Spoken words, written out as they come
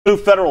New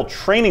federal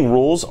training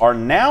rules are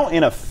now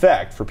in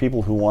effect for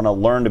people who want to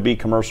learn to be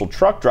commercial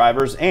truck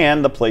drivers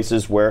and the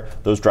places where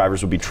those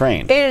drivers would be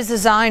trained. It is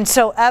designed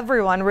so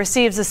everyone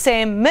receives the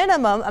same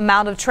minimum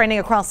amount of training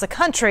across the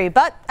country.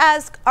 But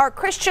as our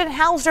Christian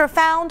Hauser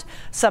found,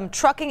 some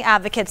trucking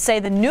advocates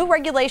say the new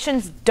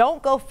regulations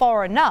don't go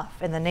far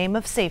enough in the name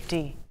of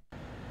safety.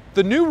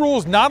 The new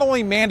rules not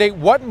only mandate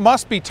what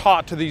must be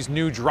taught to these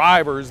new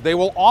drivers, they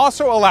will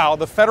also allow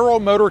the Federal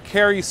Motor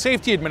Carrier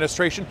Safety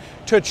Administration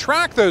to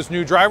track those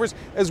new drivers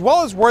as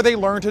well as where they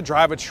learn to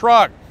drive a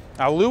truck.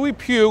 Now, Louis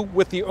Pugh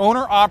with the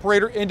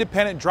Owner-Operator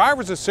Independent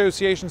Drivers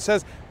Association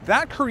says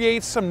that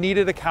creates some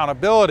needed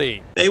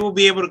accountability. They will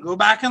be able to go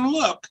back and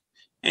look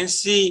and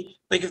see,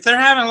 like if they're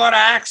having a lot of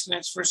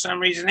accidents for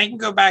some reason, they can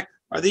go back,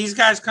 are these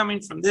guys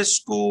coming from this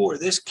school or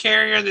this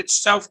carrier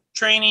that's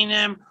self-training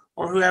them,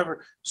 or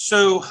whoever.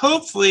 So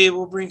hopefully it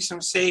will bring some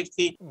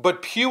safety.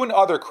 But Pugh and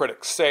other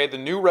critics say the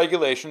new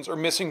regulations are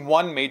missing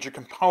one major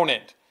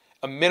component,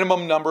 a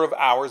minimum number of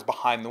hours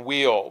behind the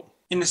wheel.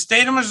 In the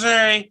state of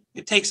Missouri,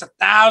 it takes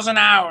 1,000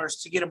 hours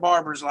to get a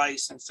barber's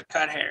license to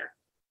cut hair.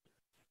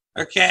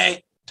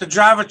 Okay, to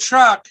drive a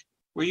truck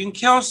where you can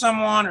kill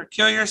someone or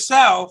kill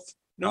yourself,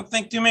 don't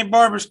think too many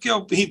barbers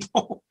kill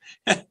people.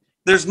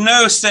 There's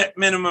no set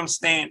minimum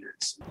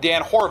standards.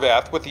 Dan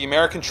Horvath with the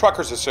American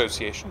Truckers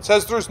Association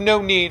says there's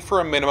no need for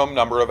a minimum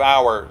number of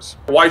hours.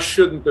 Why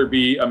shouldn't there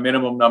be a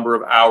minimum number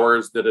of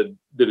hours that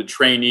a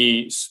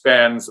trainee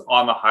spends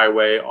on the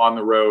highway, on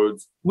the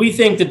roads? We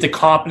think that the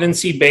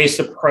competency-based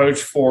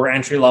approach for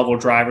entry-level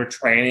driver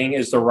training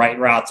is the right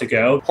route to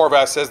go.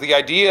 Horvath says the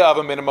idea of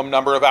a minimum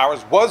number of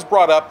hours was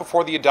brought up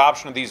before the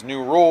adoption of these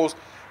new rules,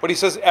 but he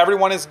says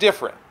everyone is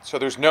different, so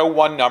there's no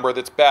one number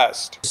that's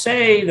best.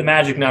 Say the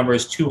magic number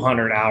is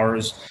 200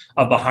 hours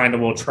of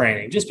behind-the-wheel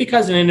training. Just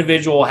because an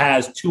individual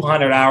has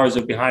 200 hours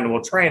of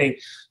behind-the-wheel training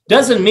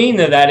doesn't mean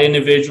that that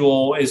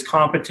individual is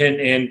competent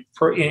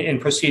in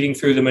proceeding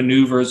through the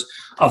maneuvers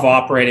of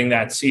operating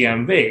that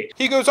CMV.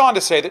 He goes on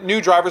to say that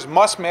new drivers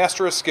must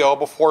master a skill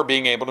before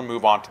being able to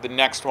move on to the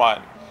next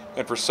one.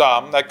 And for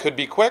some, that could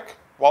be quick,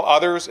 while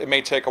others, it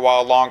may take a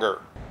while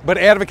longer. But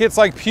advocates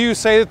like Pugh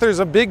say that there's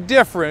a big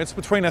difference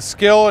between a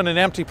skill in an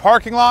empty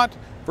parking lot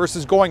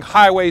versus going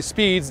highway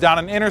speeds down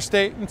an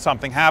interstate and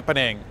something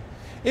happening.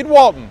 In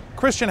Walton,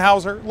 Christian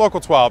Hauser,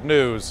 Local 12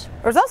 News.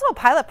 There's also a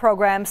pilot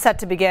program set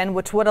to begin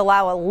which would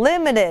allow a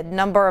limited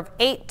number of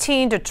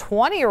 18 to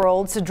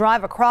 20-year-olds to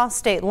drive across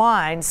state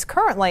lines.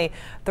 Currently,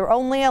 they're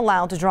only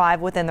allowed to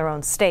drive within their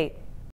own state.